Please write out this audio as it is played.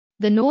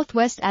The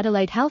Northwest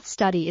Adelaide Health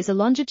Study is a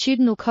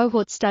longitudinal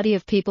cohort study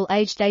of people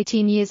aged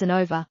 18 years and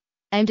over,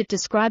 aimed at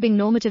describing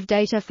normative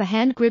data for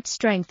hand grip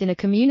strength in a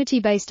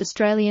community-based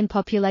Australian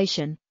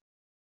population.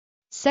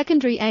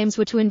 Secondary aims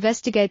were to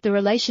investigate the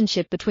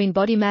relationship between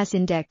body mass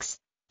index,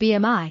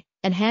 BMI,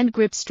 and hand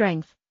grip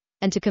strength,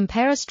 and to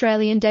compare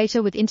Australian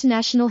data with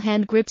international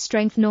hand grip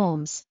strength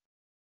norms.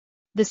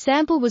 The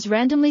sample was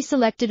randomly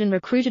selected and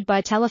recruited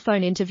by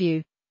telephone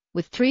interview,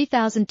 with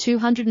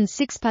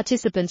 3,206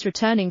 participants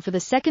returning for the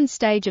second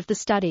stage of the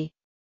study.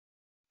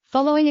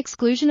 Following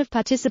exclusion of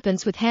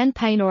participants with hand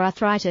pain or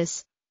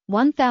arthritis,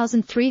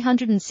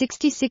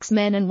 1,366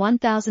 men and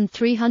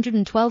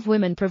 1,312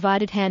 women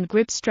provided hand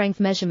grip strength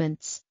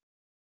measurements.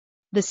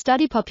 The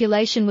study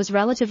population was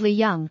relatively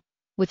young,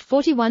 with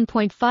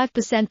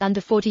 41.5%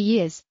 under 40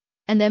 years,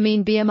 and their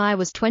mean BMI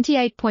was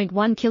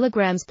 28.1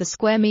 kilograms per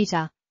square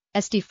meter,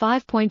 SD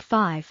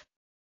 5.5.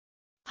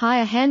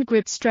 Higher hand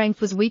grip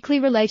strength was weakly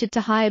related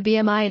to higher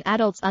BMI in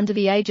adults under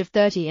the age of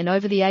 30 and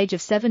over the age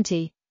of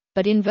 70,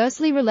 but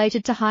inversely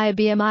related to higher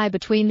BMI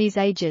between these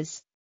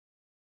ages.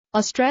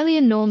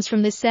 Australian norms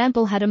from this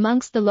sample had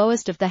amongst the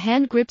lowest of the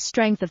hand grip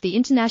strength of the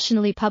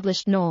internationally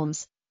published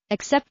norms,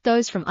 except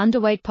those from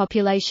underweight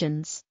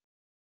populations.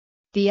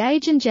 The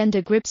age and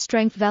gender grip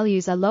strength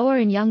values are lower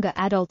in younger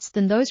adults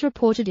than those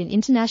reported in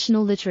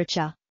international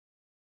literature.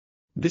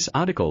 This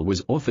article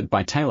was authored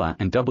by Taylor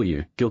and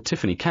W. Gill,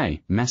 Tiffany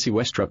K.,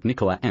 Massy-Westropp,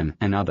 Nicola M.,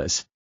 and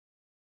others.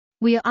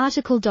 We are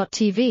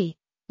RTCLTV,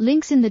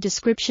 links in the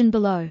description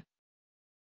below.